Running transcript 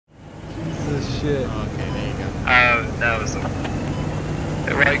shit. Okay, there you go. That was the...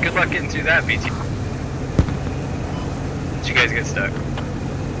 Well, good luck getting through that, BT. Did you guys get stuck?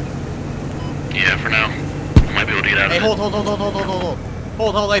 Yeah, for now. I might be able to get out Hey, of it.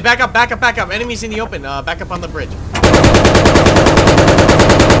 Hold, hey, back up. Enemies in the open, back up on the bridge.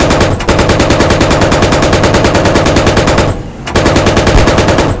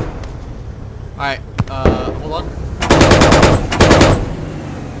 Alright, hold on.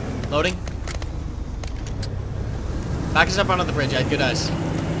 Loading. Back us up onto the bridge, I had good eyes.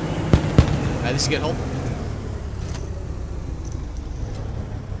 Alright, this is good, hold.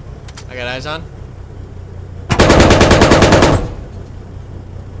 I got eyes on.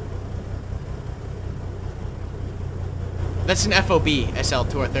 That's an FOB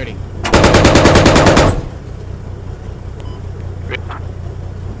SL2R30.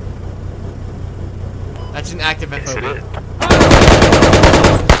 That's an active Yes, it FOB. is.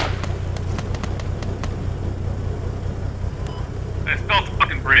 It's still the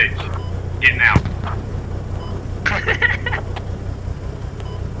fucking bridge. Getting out.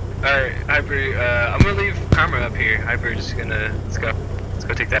 Alright, Hyper, I'm gonna leave Karma up here. Hyper, just gonna, let's go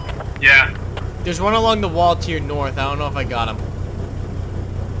take that. Yeah. There's one along the wall to your north. I don't know if I got him.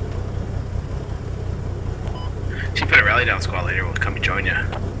 If you put a rally down squad later, we'll come and join you.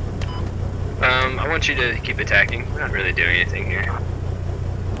 I want you to keep attacking. We're not really doing anything here.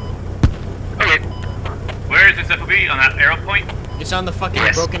 Okay. Where is this FOB? On that arrow point? It's on the fucking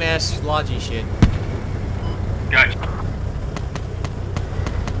Yes. broken ass Logi shit. Gotcha.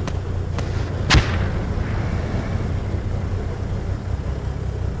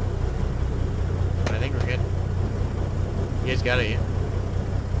 But I think we're good. You guys got it, yeah?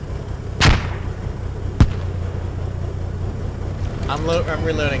 I'm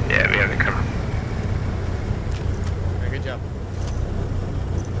reloading. Yeah, we have it covered. Alright, good job.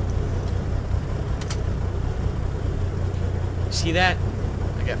 See that?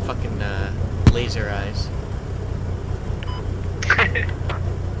 I got fucking laser eyes.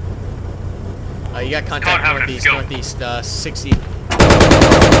 You got contact having a northeast, scope. 60.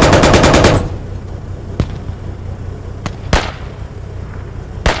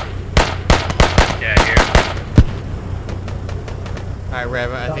 Yeah, here. Alright,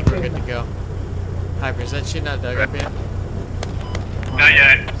 Rev, I think we're good to go. Hyper, is that shit not dug up yet? Not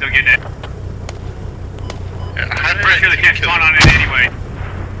yet. Still getting it. Yeah, I'm pretty sure they can't spawn on it anyway.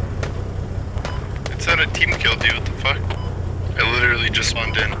 It's not a team kill, dude. What the fuck? I literally just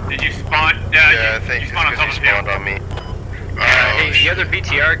spawned in. Did you spawn? Yeah, I think you it's spawn on because top you of the spawned on me. Hey, the shit. other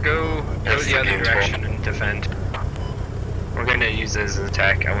BTR, go That's the the other game's direction and defend. We're gonna use this as an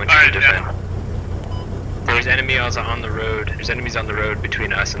attack. I want you Alright, to defend. There's enemies on the road. There's enemies on the road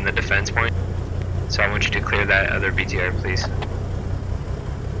between us and the defense point. So I want you to clear that other BTR, please.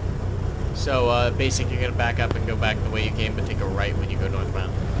 So, basic, you're gonna back up and go back the way you came, but take a right when you go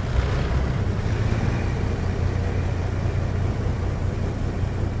northbound.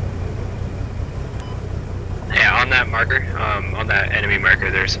 Yeah, on that marker, on that enemy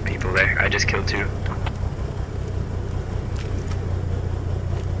marker, there's some people there. I just killed 2.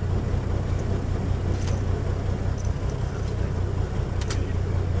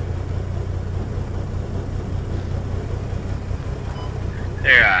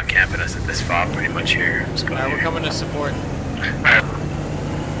 They're camping us at this fob pretty much here. Let's go. Alright, we're coming to support. Alright.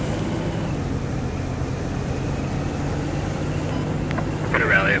 I'm gonna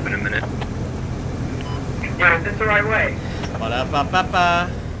rally up in a minute. Yeah, is this the right way?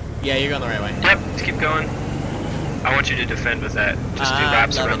 Ba-da-ba-ba-ba. Yeah, you're going the right way. Yep, just keep going. I want you to defend with that. Just do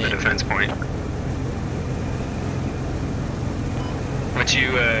laps around the defense point. Once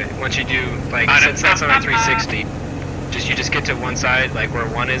you do, like, since that's on a 360, you just get to one side, like where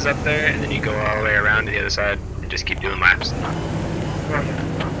 1 is up there, and then you go all the way around to the other side, and just keep doing laps.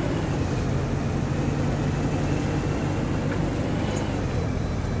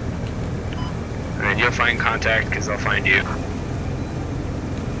 And then you'll find contact, because they'll find you.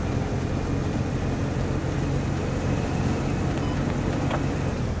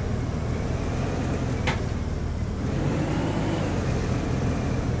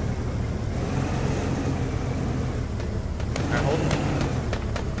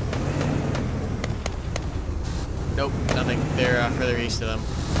 Nope, nothing. They're further east of them.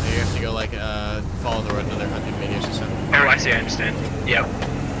 You have to go like follow the road another 100 meters or so. Oh, I see. I understand. Yep.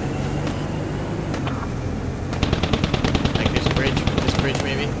 Like this bridge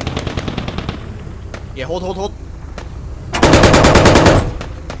maybe. Yeah, hold.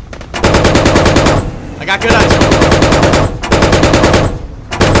 I got good eyes.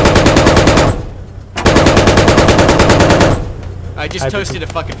 I just toasted a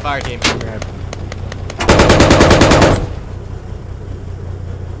fucking fire team.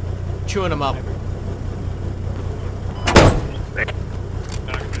 Chewing them up.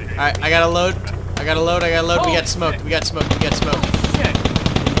 Alright, I gotta load. I gotta load. We got smoked. We got smoked. Shit.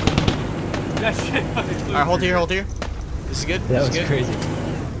 That shit fucking flew. Alright, hold here. This is good. That This was is good. crazy.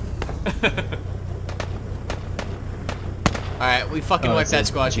 Alright, we fucking Oh, wiped it's a that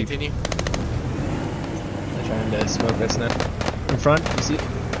squad. Jeep. Continue. I'm trying to smoke this now. In front, you see?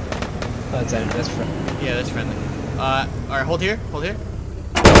 Oh, that's enemy. That's front. Yeah, that's friendly. Alright, hold here.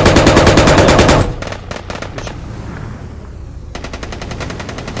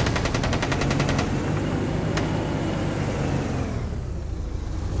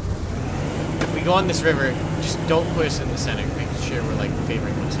 If we go on this river, just don't put us in the center. Make sure we're like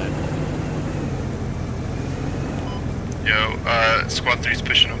favoring one side. Yo, squad 3's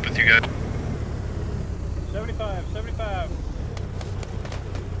pushing up with you guys. 75.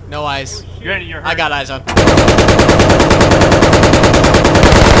 No eyes. You're hurt. I got eyes on.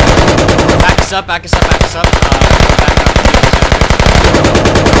 Back us up. Back up.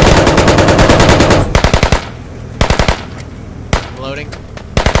 Loading. We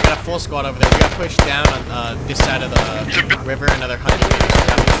got a full squad over there. We got pushed down on this side of the river, another 100 meters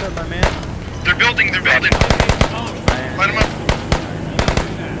down. What's up, my man? They're building. Line them up.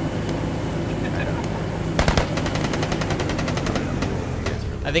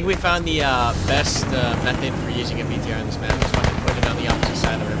 I think we found the best method for using a BTR on this map. Is fucking put it on the opposite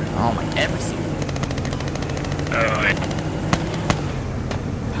side of the river. Oh my, everything.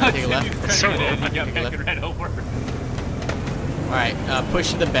 Take a left. It's so Take a open. left. Yeah, Take a left. ran over. Alright,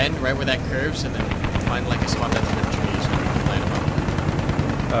 push to the bend right where that curves and then find like a spot that's in the trees. Line them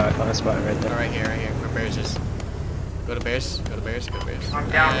up. Alright, on a spot right there. Right here. Where Bears is. Go to Bears. I'm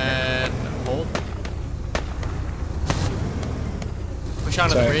down. And hold. Push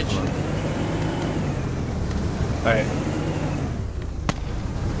onto the Sorry. bridge. Alright.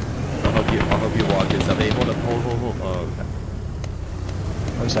 I'll help you walk this up. Hey, hold up. Hold. Oh, okay.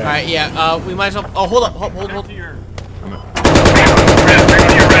 I'm sorry. Alright, yeah, we might as well. Oh, hold up. Hold. To your...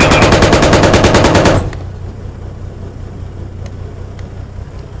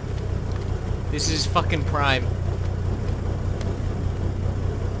 This is fucking prime.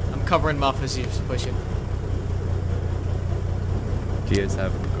 I'm covering Muff as he's pushing. Do you guys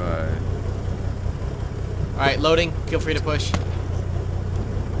have, Alright, loading. Feel free to push.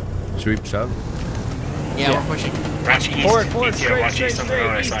 should we shove? Yeah, we're pushing. Watch east. Forward, BTR, straight, watch straight, east on the road.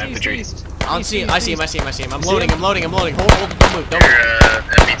 I saw straight, infantry. east. I see him. I'm See loading. him? I'm loading. Hold. Don't move. Your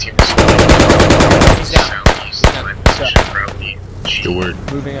ME team is He's down. southeast of my position, probably Good word.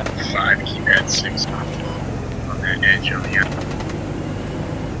 Moving up. 5, keep at 6 on that edge on here.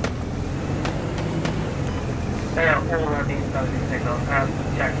 They are all on the inside of the signal.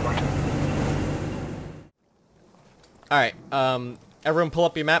 Checkpoint. Alright, everyone pull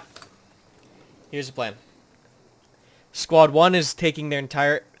up your map. Here's the plan. Squad 1 is taking their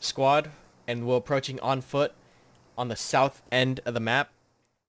entire squad, and we're approaching on foot on the south end of the map.